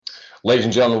Ladies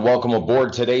and gentlemen, welcome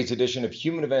aboard today's edition of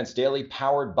Human Events Daily,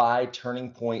 powered by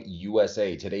Turning Point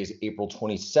USA. Today's April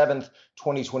 27th,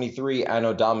 2023,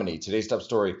 Anno Domini. Today's top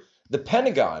story: the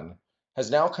Pentagon has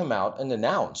now come out and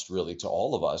announced, really to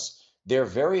all of us, they're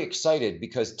very excited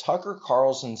because Tucker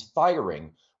Carlson's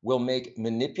firing will make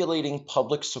manipulating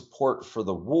public support for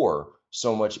the war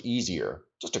so much easier.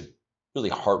 Just a really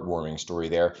heartwarming story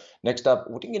there. Next up,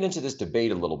 we're going to get into this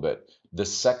debate a little bit. The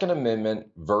Second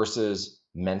Amendment versus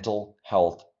mental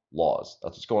health laws.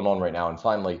 That's what's going on right now. And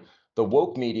finally, the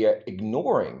woke media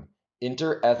ignoring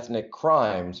interethnic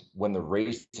crimes when the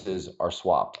races are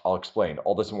swapped. I'll explain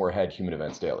all this and more ahead. Human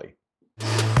Events Daily.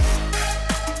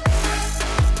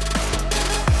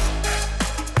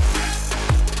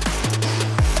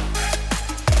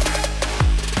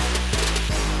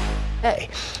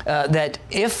 That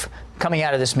if coming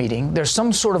out of this meeting, there's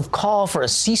some sort of call for a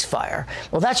ceasefire,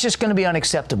 well, that's just going to be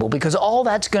unacceptable, because all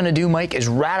that's going to do, Mike, is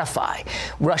ratify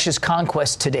Russia's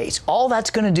conquest to date. All that's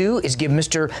going to do is give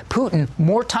Mr. Putin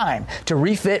more time to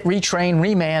refit, retrain,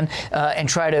 reman, and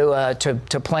try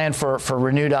to plan for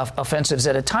renewed offensives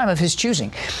at a time of his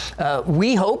choosing.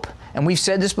 We hope, and we've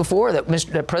said this before,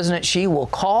 that President Xi will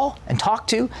call and talk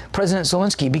to President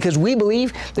Zelensky, because we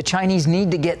believe the Chinese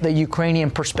need to get the Ukrainian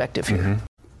perspective here. Mm-hmm.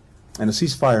 And a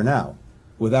ceasefire now,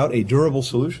 without a durable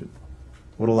solution,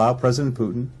 would allow President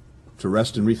Putin to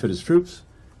rest and refit his troops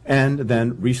and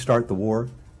then restart the war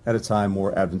at a time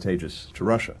more advantageous to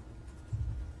Russia.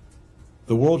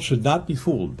 The world should not be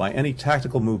fooled by any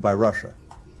tactical move by Russia,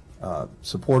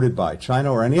 supported by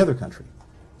China or any other country,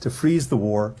 to freeze the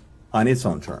war on its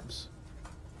own terms.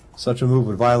 Such a move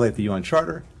would violate the UN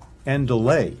Charter and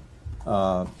defy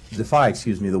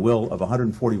the will of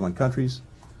 141 countries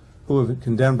who have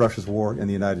condemned Russia's war in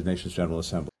the United Nations General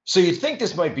Assembly. So you'd think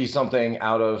this might be something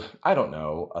out of, I don't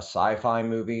know, a sci-fi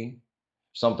movie,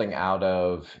 something out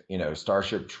of,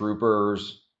 Starship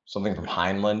Troopers, something from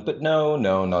Heinlein, but no,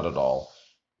 not at all.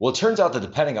 Well, it turns out that the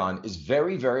Pentagon is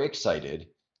very, very excited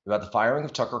about the firing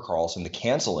of Tucker Carlson, the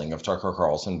canceling of Tucker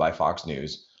Carlson by Fox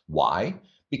News. Why?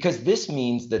 Because this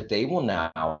means that they will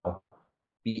now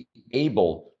be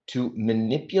able to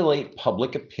manipulate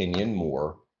public opinion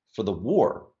more for the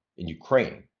war in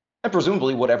Ukraine, and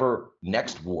presumably whatever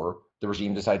next war the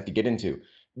regime decides to get into.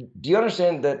 Do you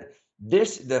understand that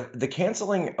the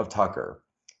canceling of Tucker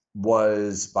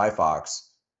was by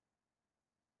Fox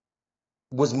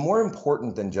was more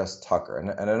important than just Tucker? And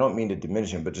I don't mean to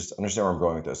diminish him, but just understand where I'm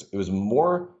going with this. It was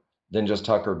more than just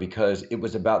Tucker because it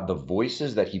was about the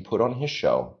voices that he put on his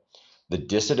show, the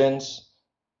dissidents,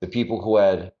 the people who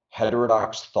had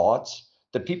heterodox thoughts,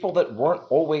 the people that weren't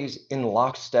always in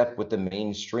lockstep with the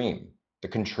mainstream, the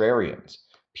contrarians,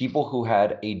 people who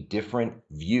had a different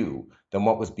view than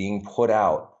what was being put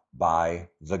out by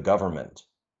the government.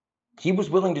 He was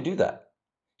willing to do that.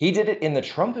 He did it in the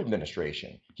Trump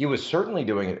administration. He was certainly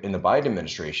doing it in the Biden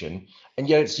administration. And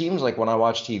yet it seems like when I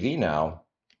watch TV now,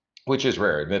 which is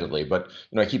rare, admittedly, but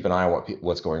I keep an eye on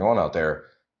what's going on out there.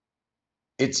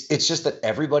 It's just that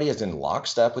everybody is in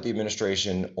lockstep with the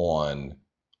administration on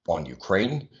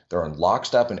Ukraine. They're in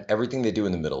lockstep in everything they do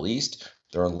in the Middle East.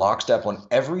 They're in lockstep on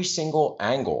every single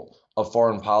angle of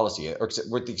foreign policy,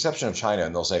 with the exception of China.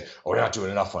 And they'll say, oh, we're not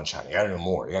doing enough on China. You got to do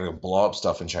more. You got to blow up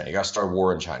stuff in China. You got to start a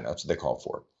war in China. That's what they call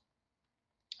for.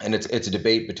 And it's a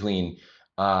debate between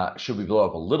should we blow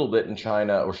up a little bit in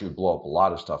China or should we blow up a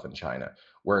lot of stuff in China?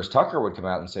 Whereas Tucker would come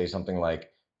out and say something like,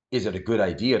 is it a good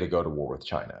idea to go to war with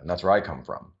China? And that's where I come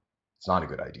from. It's not a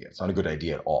good idea. It's not a good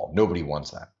idea at all. Nobody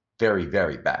wants that. Very,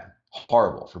 very bad.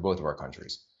 Horrible for both of our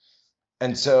countries.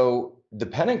 And so the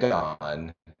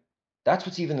Pentagon, that's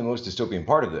what's even the most dystopian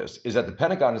part of this, is that the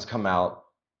Pentagon has come out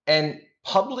and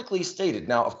publicly stated.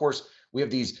 Now, of course, we have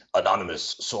these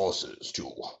anonymous sources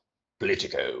to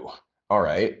Politico. All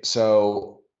right.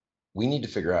 So we need to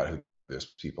figure out who those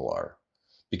people are,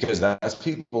 because that's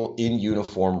people in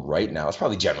uniform right now. It's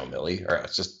probably General Milley, or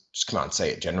let's just come out and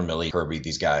say it. General Milley, Kirby,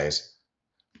 these guys,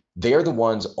 they're the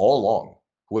ones all along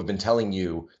who have been telling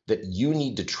you that you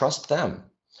need to trust them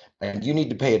and you need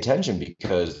to pay attention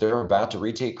because they're about to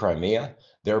retake Crimea.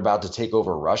 They're about to take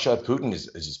over Russia. Putin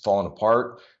is falling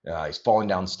apart. He's falling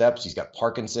down steps. He's got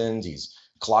Parkinson's. He's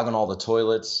clogging all the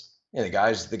toilets. The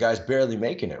guy's barely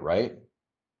making it, right?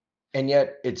 And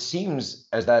yet it seems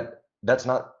as that's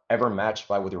not ever matched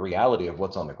with the reality of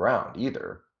what's on the ground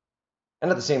either. And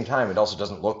at the same time, it also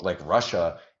doesn't look like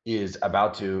Russia is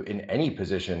about to, in any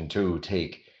position, to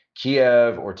take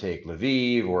Kiev or take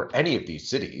Lviv or any of these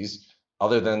cities,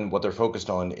 other than what they're focused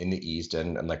on in the east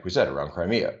and like we said, around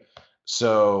Crimea.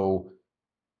 So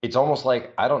it's almost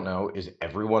like, I don't know, is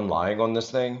everyone lying on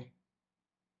this thing?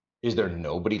 Is there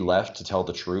nobody left to tell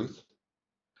the truth?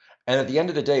 And at the end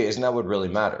of the day, isn't that what really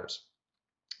matters?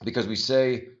 Because we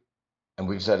say, and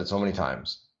we've said it so many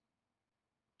times,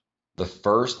 the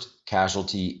first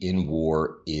casualty in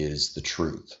war is the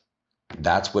truth.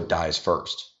 That's what dies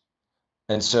first.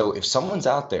 And so if someone's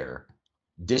out there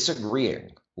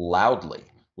disagreeing loudly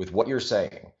with what you're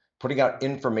saying, putting out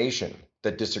information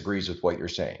that disagrees with what you're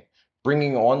saying,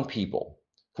 bringing on people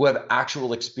who have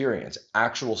actual experience,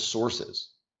 actual sources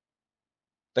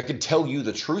that can tell you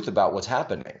the truth about what's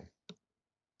happening,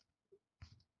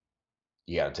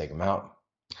 you got to take them out.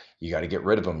 You got to get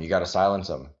rid of them. You got to silence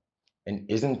them. And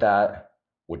isn't that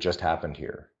what just happened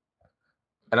here?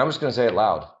 And I'm just going to say it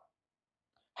loud.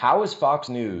 How is Fox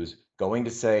News going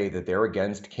to say that they're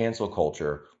against cancel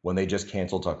culture when they just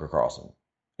canceled Tucker Carlson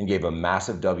and gave a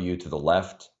massive W to the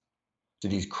left, to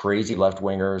these crazy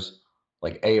left-wingers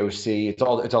like AOC? It's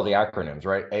all the acronyms,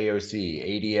 right?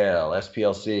 AOC, ADL,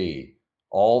 SPLC,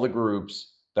 all the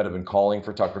groups that have been calling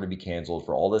for Tucker to be canceled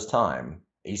for all this time,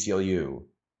 ACLU.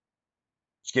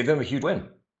 Just give them a huge win.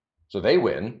 So they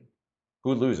win.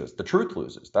 Who loses? The truth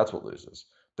loses. That's what loses.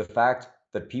 The fact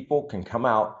that people can come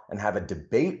out and have a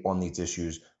debate on these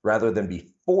issues rather than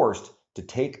be forced to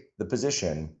take the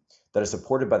position that is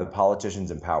supported by the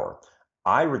politicians in power.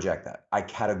 I reject that. I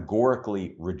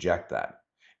categorically reject that.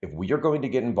 If we are going to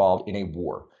get involved in a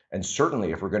war, and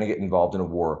certainly if we're going to get involved in a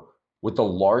war with the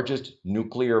largest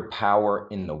nuclear power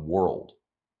in the world,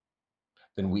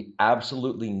 then we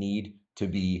absolutely need to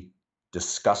be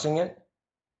discussing it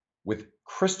with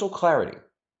crystal clarity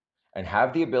and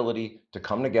have the ability to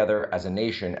come together as a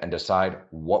nation and decide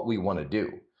what we want to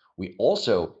do. We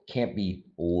also can't be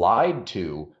lied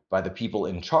to by the people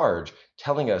in charge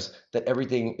telling us that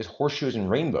everything is horseshoes and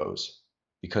rainbows,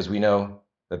 because we know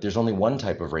that there's only one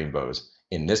type of rainbows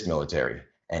in this military,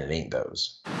 and it ain't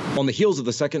those. On the heels of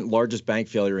the second largest bank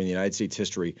failure in the United States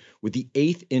history, with the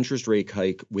 8th interest rate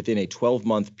hike within a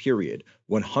 12-month period,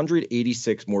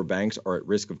 186 more banks are at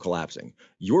risk of collapsing.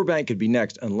 Your bank could be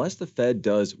next unless the Fed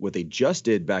does what they just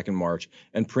did back in March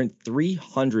and print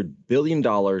 $300 billion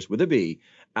with a B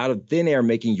out of thin air,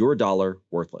 making your dollar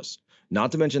worthless.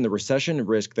 Not to mention the recession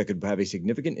risk that could have a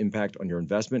significant impact on your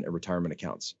investment and retirement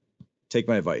accounts. Take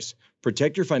my advice.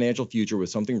 Protect your financial future with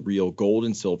something real, gold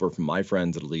and silver, from my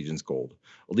friends at Allegiance Gold.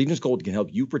 Allegiance Gold can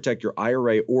help you protect your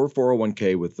IRA or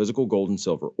 401k with physical gold and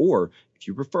silver, or, if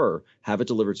you prefer, have it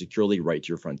delivered securely right to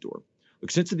your front door.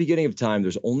 Look, since the beginning of time,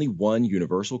 there's only one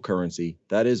universal currency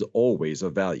that is always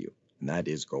of value, and that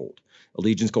is gold.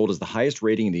 Allegiance Gold is the highest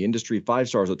rating in the industry, 5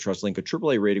 stars with TrustLink, a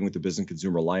AAA rating with the Business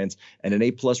Consumer Alliance, and an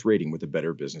A+ rating with the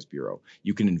Better Business Bureau.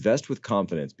 You can invest with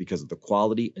confidence because of the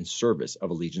quality and service of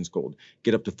Allegiance Gold.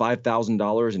 Get up to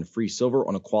 $5,000 in free silver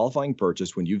on a qualifying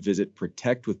purchase when you visit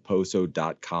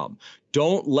protectwithposo.com.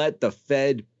 Don't let the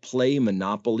Fed play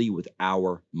monopoly with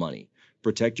our money.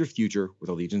 Protect your future with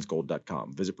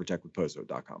allegiancegold.com. Visit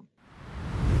protectwithposo.com.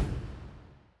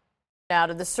 Now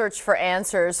to the search for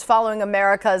answers following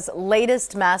America's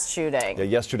latest mass shooting.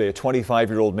 Yesterday, a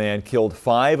 25-year-old man killed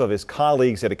 5 of his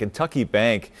colleagues at a Kentucky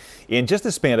bank in just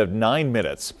a span of 9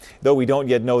 minutes. Though we don't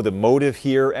yet know the motive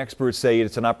here, experts say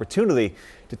it's an opportunity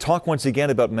to talk once again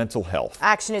about mental health.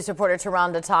 Action News reporter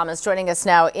Taronda Thomas joining us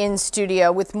now in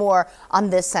studio with more on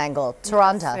this angle.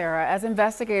 Taronda. Yes, Sarah, as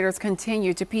investigators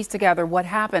continue to piece together what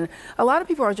happened, a lot of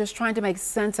people are just trying to make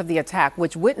sense of the attack,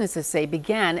 which witnesses say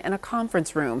began in a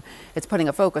conference room. It's putting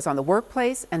a focus on the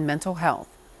workplace and mental health.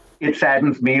 It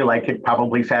saddens me like it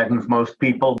probably saddens most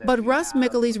people. But Russ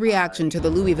Mickley's reaction to the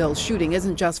Louisville shooting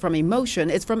isn't just from emotion,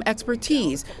 it's from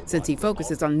expertise, since he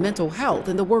focuses on mental health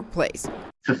in the workplace.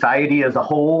 Society as a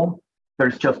whole,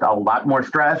 there's just a lot more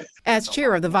stress. As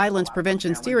chair of the Violence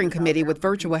Prevention Steering Committee with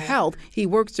Virtua Health, he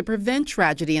works to prevent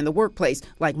tragedy in the workplace,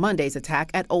 like Monday's attack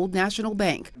at Old National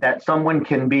Bank. That someone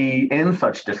can be in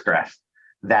such distress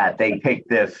that they take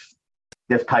this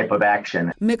type of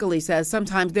action. Mickley says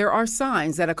sometimes there are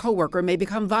signs that a coworker may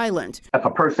become violent. If a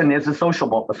person is a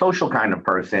social kind of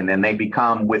person and they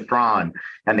become withdrawn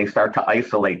and they start to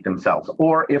isolate themselves,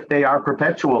 or if they are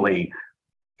perpetually,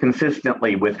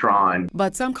 consistently withdrawn.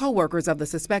 But some coworkers of the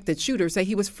suspected shooter say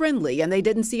he was friendly and they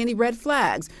didn't see any red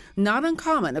flags. Not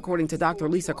uncommon, according to Dr.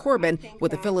 Lisa Corbin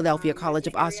with the Philadelphia College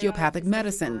of Osteopathic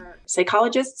Medicine.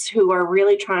 Psychologists who are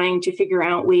really trying to figure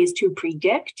out ways to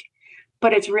predict,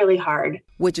 but it's really hard.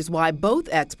 Which is why both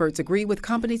experts agree with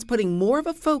companies putting more of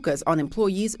a focus on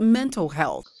employees' mental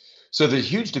health. So there's a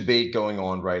huge debate going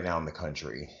on right now in the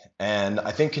country. And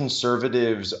I think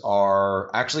conservatives are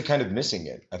actually kind of missing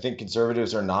it. I think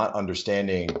conservatives are not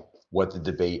understanding what the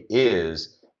debate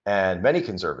is. And many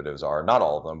conservatives are, not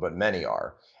all of them, but many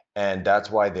are. And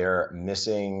that's why they're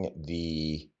missing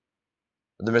the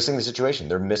They're missing the situation.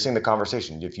 They're missing the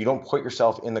conversation. If you don't put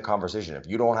yourself in the conversation, if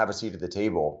you don't have a seat at the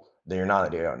table, then you're not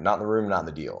in the room, not in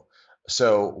the deal.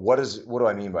 So what do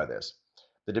I mean by this?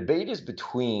 The debate is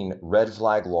between red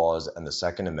flag laws and the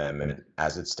Second Amendment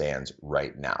as it stands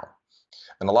right now.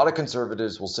 And a lot of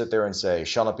conservatives will sit there and say,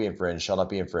 shall not be infringed, shall not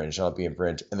be infringed, shall not be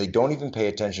infringed. And they don't even pay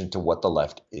attention to what the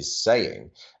left is saying.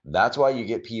 That's why you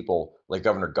get people like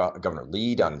Governor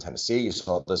Lee down in Tennessee. You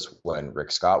saw this when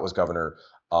Rick Scott was governor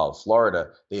of Florida.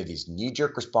 They have these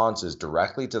knee-jerk responses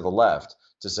directly to the left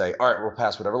to say, all right, we'll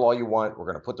pass whatever law you want. We're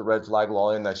going to put the red flag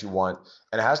law in that you want.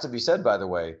 And it has to be said, by the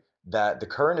way, that the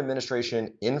current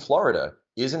administration in Florida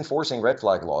is enforcing red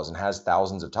flag laws and has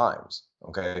thousands of times.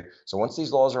 Okay. So once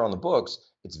these laws are on the books,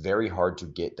 it's very hard to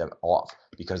get them off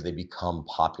because they become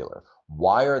popular.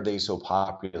 Why are they so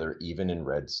popular even in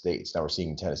red states? Now we're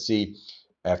seeing Tennessee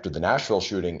after the Nashville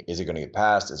shooting. Is it going to get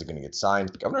passed? Is it going to get signed?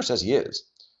 The governor says he is.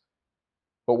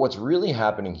 But what's really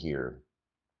happening here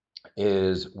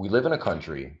is we live in a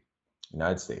country,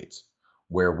 United States,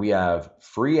 where we have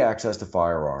free access to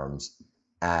firearms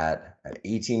at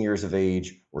 18 years of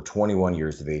age or 21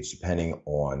 years of age, depending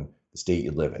on the state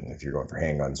you live in, if you're going for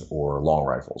handguns or long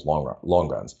rifles, long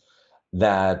guns.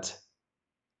 That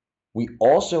we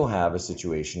also have a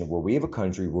situation where we have a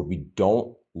country where we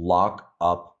don't lock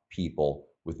up people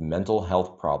with mental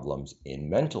health problems in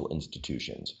mental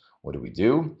institutions. What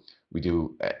do? We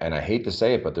do, and I hate to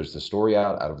say it, but there's the story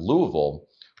out of Louisville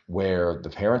where the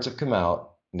parents have come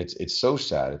out, and it's so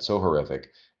sad, it's so horrific.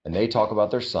 And they talk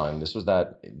about their son. This was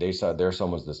that they said their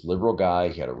son was this liberal guy.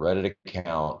 He had a Reddit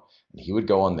account, and he would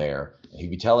go on there and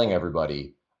he'd be telling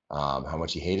everybody how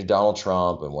much he hated Donald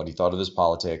Trump and what he thought of his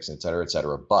politics, et cetera, et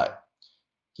cetera. But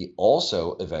he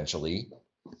also eventually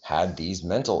had these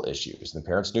mental issues. And the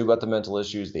parents knew about the mental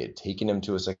issues. They had taken him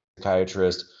to a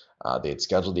psychiatrist. They had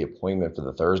scheduled the appointment for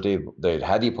the Thursday. They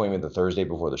had the appointment the Thursday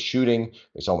before the shooting.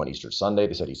 They saw him on Easter Sunday.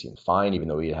 They said he seemed fine, even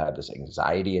though he had this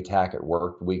anxiety attack at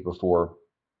work the week before.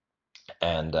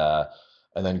 And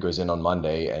then goes in on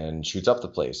Monday and shoots up the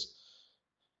place.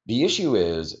 The issue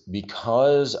is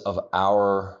because of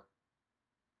our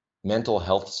mental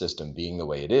health system being the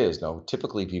way it is. Now,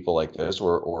 typically people like this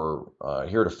or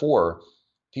heretofore,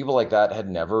 people like that had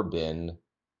never been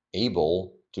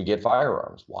able to get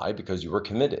firearms. Why? Because you were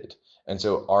committed. And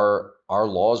so our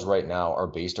laws right now are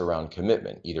based around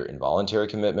commitment, either involuntary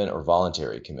commitment or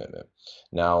voluntary commitment.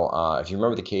 Now, if you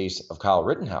remember the case of Kyle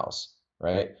Rittenhouse,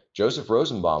 right? Joseph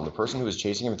Rosenbaum, the person who was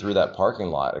chasing him through that parking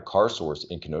lot at Car Source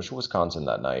in Kenosha, Wisconsin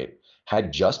that night,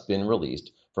 had just been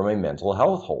released from a mental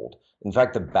health hold. In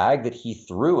fact, the bag that he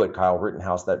threw at Kyle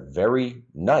Rittenhouse that very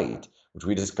night, which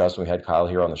we discussed when we had Kyle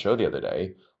here on the show the other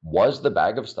day, was the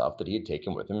bag of stuff that he had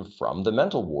taken with him from the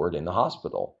mental ward in the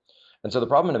hospital. And so the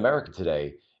problem in America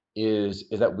today is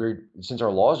that since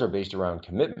our laws are based around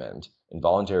commitment,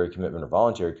 involuntary commitment or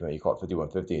voluntary commitment, you call it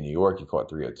 5150 in New York, you call it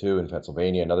 302 in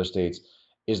Pennsylvania and other states,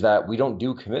 is that we don't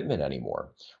do commitment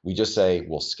anymore. We just say,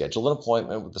 we'll schedule an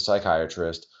appointment with the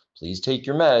psychiatrist, please take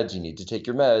your meds, you need to take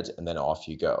your meds, and then off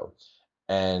you go.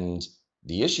 And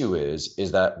the issue is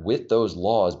that with those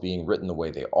laws being written the way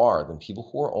they are, then people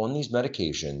who are on these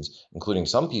medications, including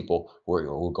some people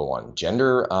who go on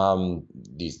gender,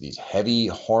 these heavy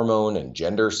hormone and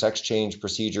gender sex change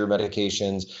procedure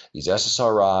medications, these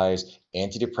SSRIs,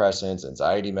 antidepressants,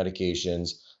 anxiety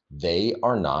medications, they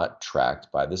are not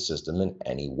tracked by the system in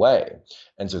any way.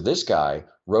 And so this guy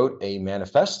wrote a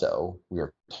manifesto, we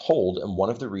are told, and one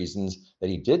of the reasons that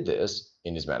he did this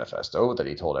in his manifesto that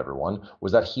he told everyone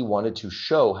was that he wanted to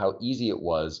show how easy it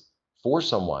was for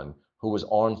someone who was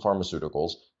on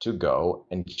pharmaceuticals to go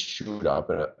and shoot up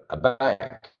a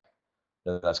bank.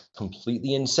 Now, that's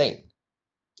completely insane,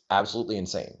 absolutely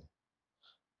insane.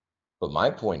 But my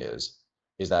point is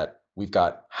that we've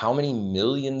got how many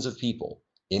millions of people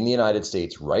in the United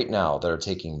States right now that are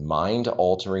taking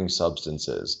mind-altering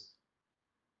substances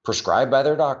prescribed by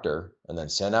their doctor and then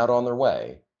sent out on their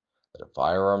way, that have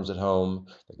firearms at home,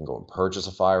 they can go and purchase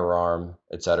a firearm,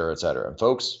 et cetera, et cetera. And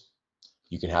folks,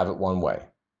 you can have it one way.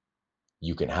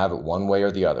 You can have it one way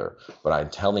or the other. But I'm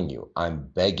telling you, I'm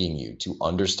begging you to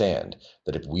understand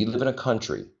that if we live in a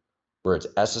country where it's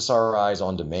SSRIs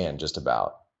on demand just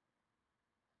about,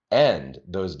 and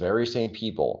those very same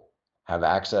people have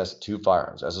access to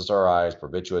firearms, SSRIs,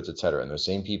 barbiturates, et cetera, and those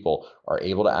same people are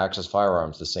able to access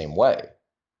firearms the same way,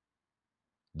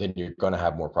 then you're going to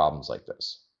have more problems like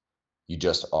this. You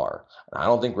just are. And I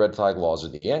don't think red flag laws are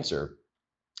the answer.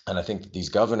 And I think that these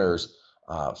governors,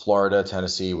 Florida,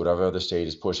 Tennessee, whatever other state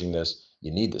is pushing this,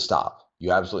 you need to stop.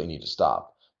 You absolutely need to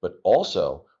stop. But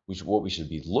also, what we should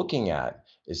be looking at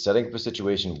is setting up a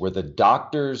situation where the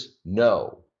doctors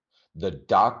know The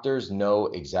doctors know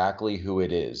exactly who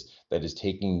it is that is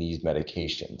taking these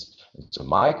medications. So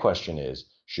my question is,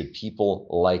 should people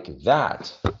like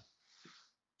that,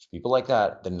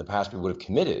 that in the past we would have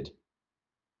committed,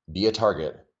 be a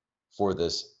target for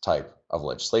this type of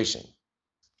legislation?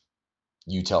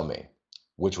 You tell me,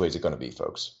 which way is it going to be,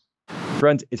 folks?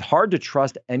 Friends, it's hard to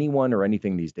trust anyone or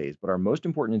anything these days, but our most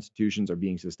important institutions are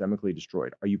being systemically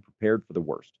destroyed. Are you prepared for the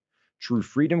worst? True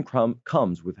freedom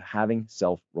comes with having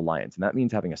self-reliance, and that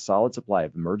means having a solid supply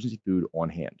of emergency food on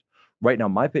hand. Right now,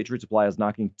 My Patriot Supply is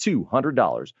knocking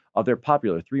 $200 off their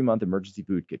popular 3-month emergency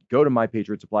food kit. Go to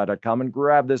MyPatriotSupply.com and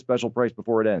grab this special price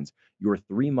before it ends. Your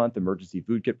 3-month emergency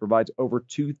food kit provides over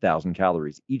 2,000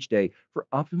 calories each day for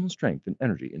optimal strength and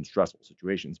energy in stressful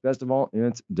situations. Best of all,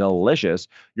 it's delicious.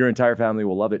 Your entire family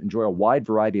will love it. Enjoy a wide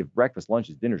variety of breakfast,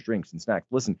 lunches, dinners, drinks, and snacks.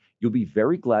 Listen, you'll be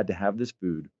very glad to have this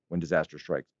food when disaster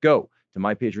strikes. Go to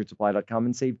MyPatriotSupply.com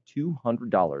and save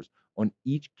 $200 on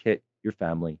each kit your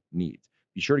family needs.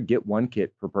 Be sure to get 1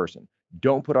 kit per person.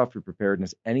 Don't put off your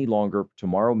preparedness any longer.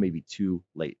 Tomorrow may be too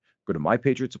late. Go to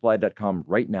MyPatriotSupply.com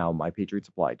right now,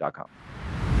 MyPatriotSupply.com.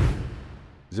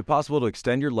 Is it possible to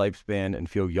extend your lifespan and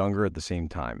feel younger at the same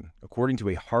time? According to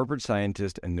a Harvard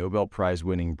scientist and Nobel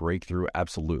Prize-winning breakthrough,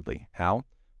 absolutely. How?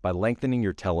 By lengthening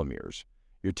your telomeres.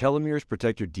 Your telomeres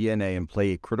protect your DNA and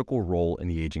play a critical role in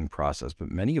the aging process,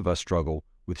 but many of us struggle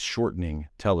with shortening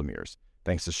telomeres,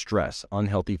 thanks to stress,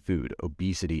 unhealthy food,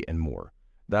 obesity, and more.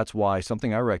 That's why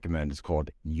something I recommend is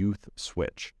called Youth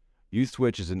Switch. Youth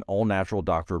Switch is an all-natural,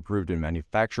 doctor-approved and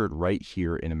manufactured right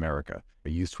here in America. A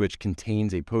Youth Switch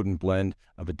contains a potent blend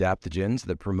of adaptogens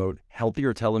that promote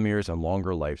healthier telomeres and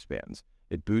longer lifespans.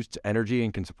 It boosts energy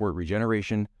and can support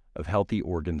regeneration of healthy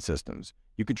organ systems.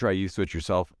 You can try Youth Switch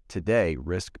yourself today,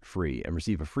 risk-free, and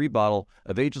receive a free bottle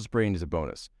of Ageless Brain as a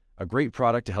bonus. A great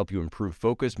product to help you improve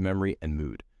focus, memory, and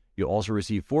mood. You'll also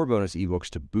receive 4 bonus ebooks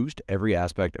to boost every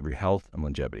aspect of your health and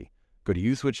longevity. Go to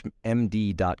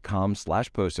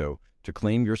youthswitchmd.com/poso to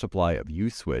claim your supply of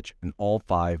Youth Switch and all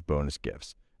 5 bonus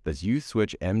gifts. That's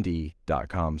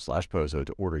youthswitchmd.com/poso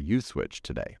to order Youth Switch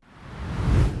today.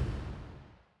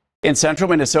 In central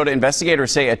Minnesota,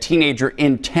 investigators say a teenager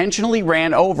intentionally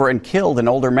ran over and killed an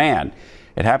older man.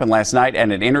 It happened last night at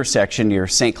an intersection near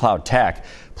St. Cloud Tech.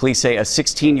 Police say a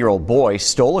 16-year-old boy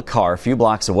stole a car a few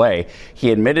blocks away.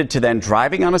 He admitted to then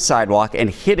driving on a sidewalk and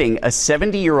hitting a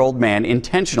 70-year-old man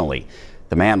intentionally.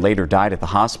 The man later died at the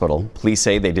hospital. Police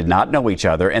say they did not know each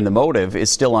other, and the motive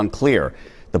is still unclear.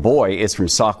 The boy is from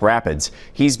Sauk Rapids.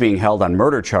 He's being held on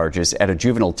murder charges at a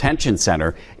juvenile detention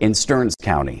center in Stearns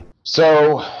County.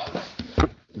 So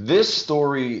this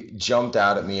story jumped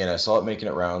out at me, and I saw it making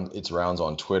its rounds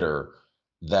on Twitter,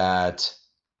 that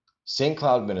St.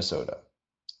 Cloud, Minnesota,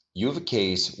 you have a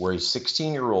case where a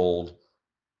 16-year-old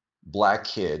black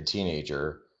kid,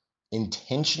 teenager,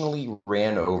 intentionally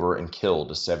ran over and killed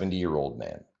a 70-year-old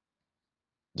man.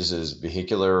 This is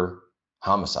vehicular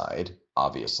homicide,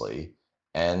 obviously,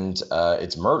 and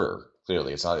it's murder.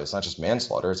 Clearly, it's not just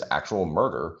manslaughter; it's actual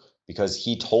murder, because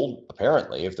he told,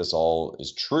 apparently, if this all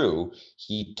is true,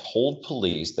 he told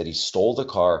police that he stole the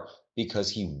car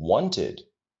because he wanted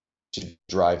to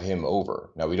drive him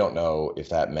over. Now, we don't know if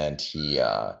that meant he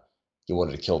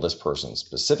wanted to kill this person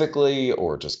specifically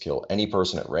or just kill any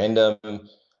person at random,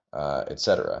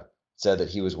 etc. Said that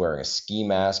he was wearing a ski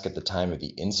mask at the time of the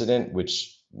incident,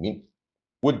 which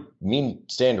would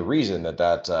stand to reason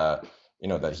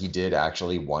that he did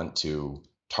actually want to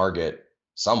target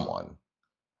someone.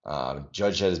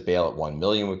 Judge had his bail at $1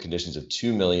 million with conditions of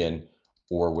 $2 million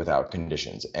or without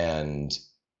conditions, and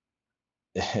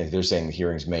they're saying the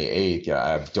hearing's May 8th. Yeah,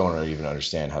 I don't even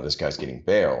understand how this guy's getting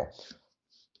bail.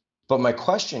 But my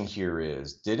question here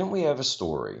is, didn't we have a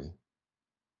story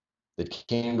that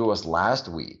came to us last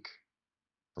week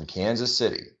from Kansas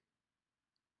City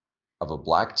of a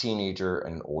black teenager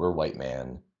and an older white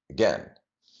man? Again,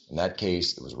 in that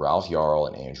case, it was Ralph Yarl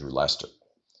and Andrew Lester.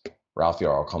 Ralph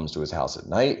Yarl comes to his house at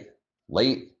night,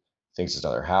 late, thinks it's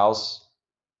another house,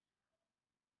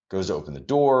 goes to open the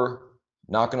door,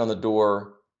 knocking on the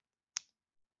door.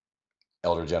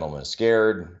 Elder gentleman is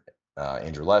scared.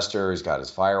 Andrew Lester, he's got his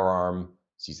firearm,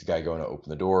 sees the guy going to open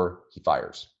the door, he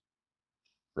fires.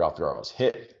 Ralph Yarl is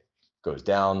hit, goes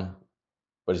down,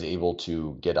 but is able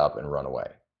to get up and run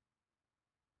away.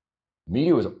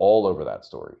 Media was all over that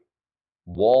story.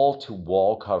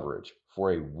 Wall-to-wall coverage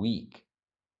for a week.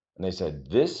 And they said,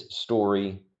 this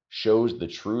story shows the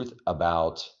truth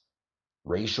about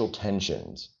racial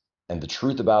tensions and the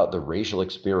truth about the racial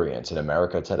experience in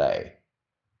America today.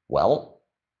 Well,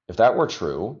 if that were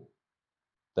true,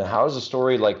 then how does a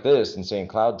story like this in St.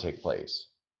 Cloud take place,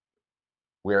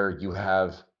 where you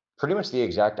have pretty much the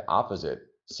exact opposite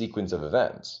sequence of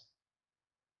events.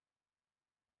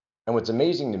 And what's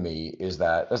amazing to me is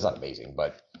that's not amazing,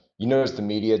 but you notice the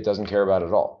media doesn't care about it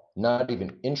at all. Not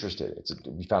even interested.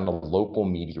 We found a local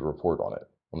media report on it,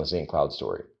 on the St. Cloud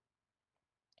story.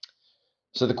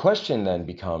 So the question then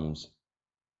becomes,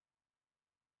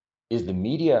 is the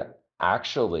media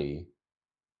actually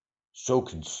so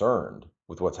concerned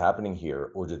with what's happening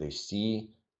here, or do they see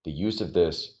the use of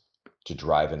this to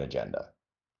drive an agenda?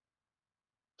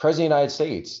 President of the United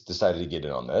States decided to get in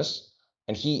on this,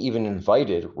 and he even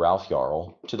invited Ralph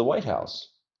Yarl to the White House.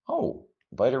 Oh,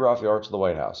 invited Ralph Yarl to the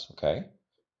White House, okay.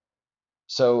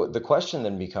 So the question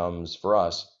then becomes for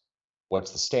us,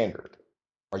 what's the standard?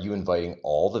 Are you inviting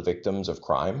all the victims of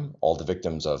crime, all the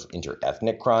victims of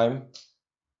interethnic crime?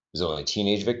 Is it only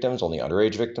teenage victims, only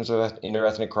underage victims of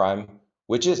interethnic crime?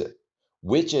 Which is it?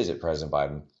 Which is it, President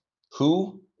Biden?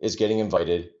 Who is getting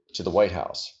invited to the White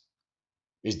House?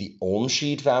 Is the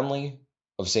Olmsted family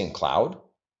of St. Cloud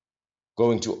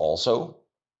going to also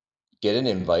get an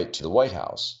invite to the White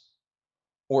House?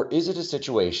 Or is it a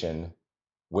situation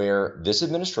where this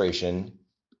administration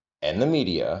and the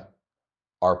media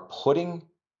are putting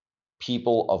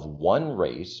people of one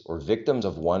race or victims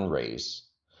of one race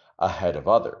ahead of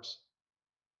others?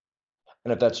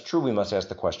 And if that's true, we must ask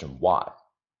the question, why?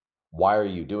 Why are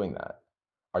you doing that?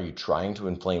 Are you trying to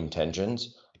inflame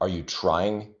tensions? Are you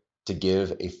trying to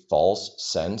give a false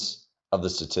sense of the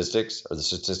statistics or the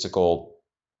statistical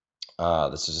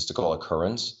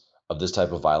occurrence of this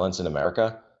type of violence in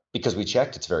America? Because we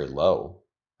checked, it's very low,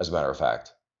 as a matter of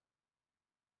fact.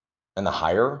 And the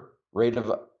higher rate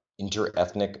of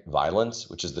interethnic violence,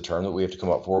 which is the term that we have to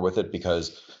come up with it,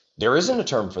 because there isn't a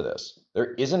term for this.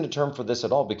 There isn't a term for this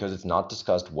at all because it's not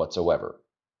discussed whatsoever.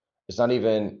 It's not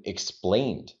even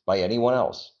explained by anyone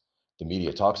else. The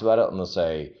media talks about it and they'll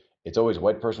say, it's always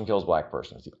white person kills black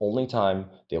person. It's the only time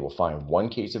they will find one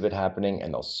case of it happening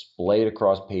and they'll splay it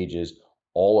across pages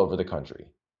all over the country.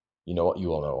 You know, you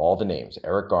will know all the names: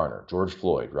 Eric Garner, George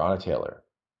Floyd, Breonna Taylor.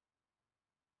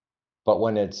 But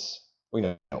when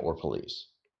or police.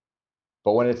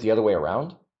 But when it's the other way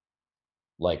around,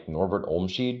 like Norbert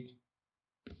Olmsted,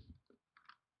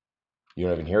 you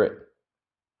don't even hear it.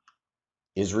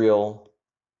 Israel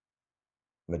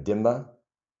Madimba,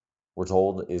 we're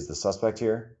told, is the suspect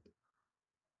here.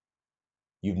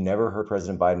 You've never heard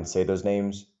President Biden say those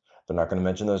names. They're not going to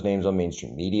mention those names on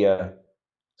mainstream media.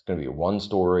 It's going to be one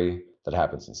story that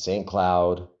happens in St.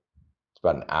 Cloud. It's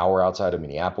about an hour outside of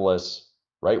Minneapolis,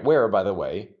 right where, by the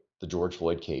way, the George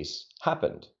Floyd case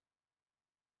happened.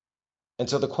 And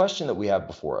so the question that we have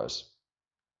before us,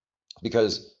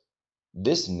 because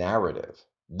this narrative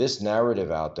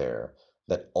out there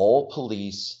that all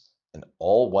police and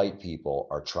all white people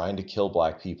are trying to kill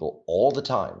black people all the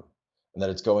time, and that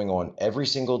it's going on every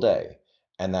single day,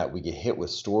 and that we get hit with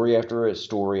story after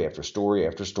story after story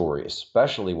after story,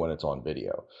 especially when it's on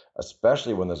video,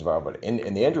 especially when there's viral. But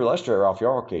in the Andrew Lester Ralph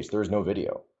Yarl case, there is no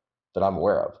video that I'm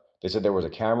aware of. They said there was a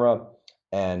camera,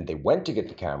 and they went to get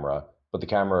the camera, but the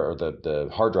camera or the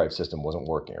hard drive system wasn't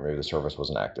working, or maybe the service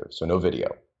wasn't active, so no video.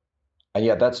 And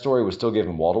yet that story was still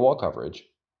given wall-to-wall coverage,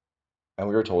 and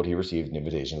we were told he received an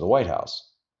invitation to the White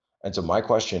House. And so my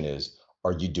question is,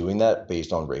 are you doing that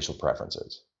based on racial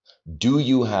preferences? Do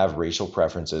you have racial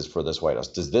preferences for this White House?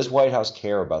 Does this White House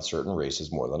care about certain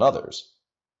races more than others?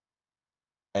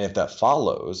 And if that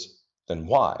follows, then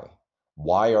why?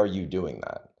 Why are you doing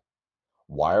that?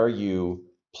 Why are you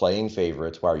playing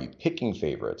favorites? Why are you picking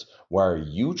favorites? Why are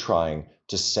you trying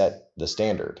to set the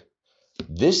standard?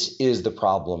 This is the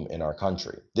problem in our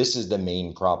country. This is the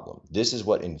main problem. This is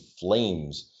what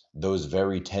inflames those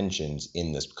very tensions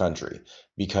in this country,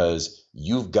 because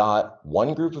you've got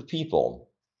one group of people,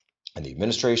 and the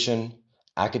administration,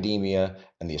 academia,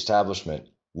 and the establishment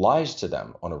lies to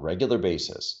them on a regular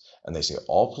basis. And they say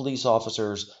all police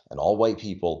officers and all white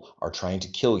people are trying to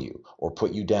kill you or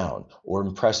put you down or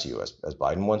impress you. As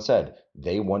Biden once said,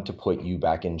 they want to put you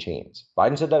back in chains.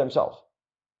 Biden said that himself.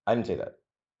 I didn't say that.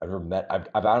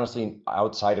 I've honestly,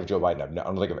 outside of Joe Biden, I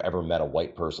don't think I've ever met a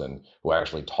white person who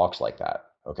actually talks like that,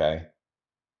 okay?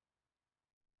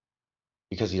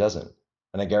 Because he doesn't.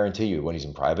 And I guarantee you, when he's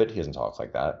in private, he doesn't talk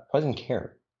like that. He doesn't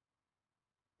care.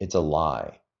 It's a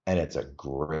lie, and it's a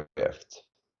grift.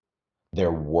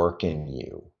 They're working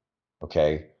you,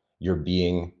 okay? You're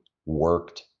being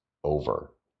worked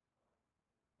over.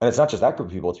 And it's not just that group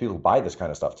of people, it's people who buy this kind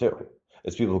of stuff too.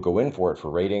 It's people who go in for it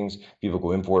for ratings, people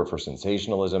go in for it for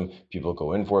sensationalism, people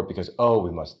go in for it because, oh,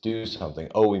 we must do something,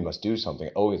 oh, we must do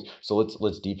something, oh, so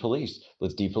let's depolice.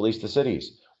 Let's depolice the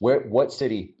cities. What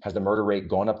city has the murder rate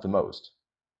gone up the most?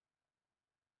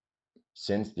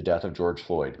 since the death of George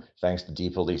Floyd, thanks to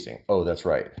depolicing. Oh, that's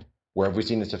right. Where have we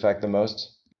seen this effect the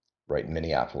most? Right in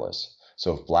Minneapolis.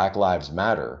 So if Black Lives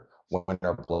matter, when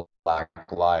are Black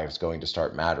lives going to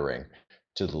start mattering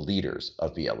to the leaders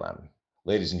of BLM?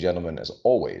 Ladies and gentlemen, as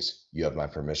always, you have my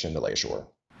permission to lay ashore.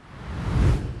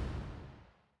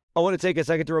 I want to take a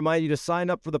second to remind you to sign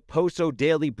up for the Poso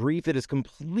Daily Brief. It is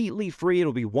completely free.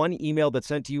 It'll be one email that's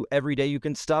sent to you every day. You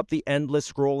can stop the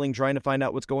endless scrolling trying to find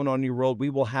out what's going on in your world. We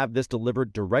will have this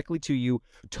delivered directly to you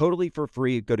totally for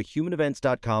free. Go to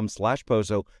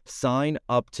humanevents.com/Poso. Sign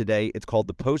up today. It's called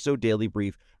the Poso Daily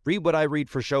Brief. Read what I read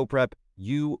for show prep.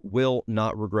 You will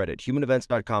not regret it.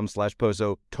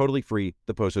 Humanevents.com/Poso. Totally free.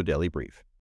 The Poso Daily Brief.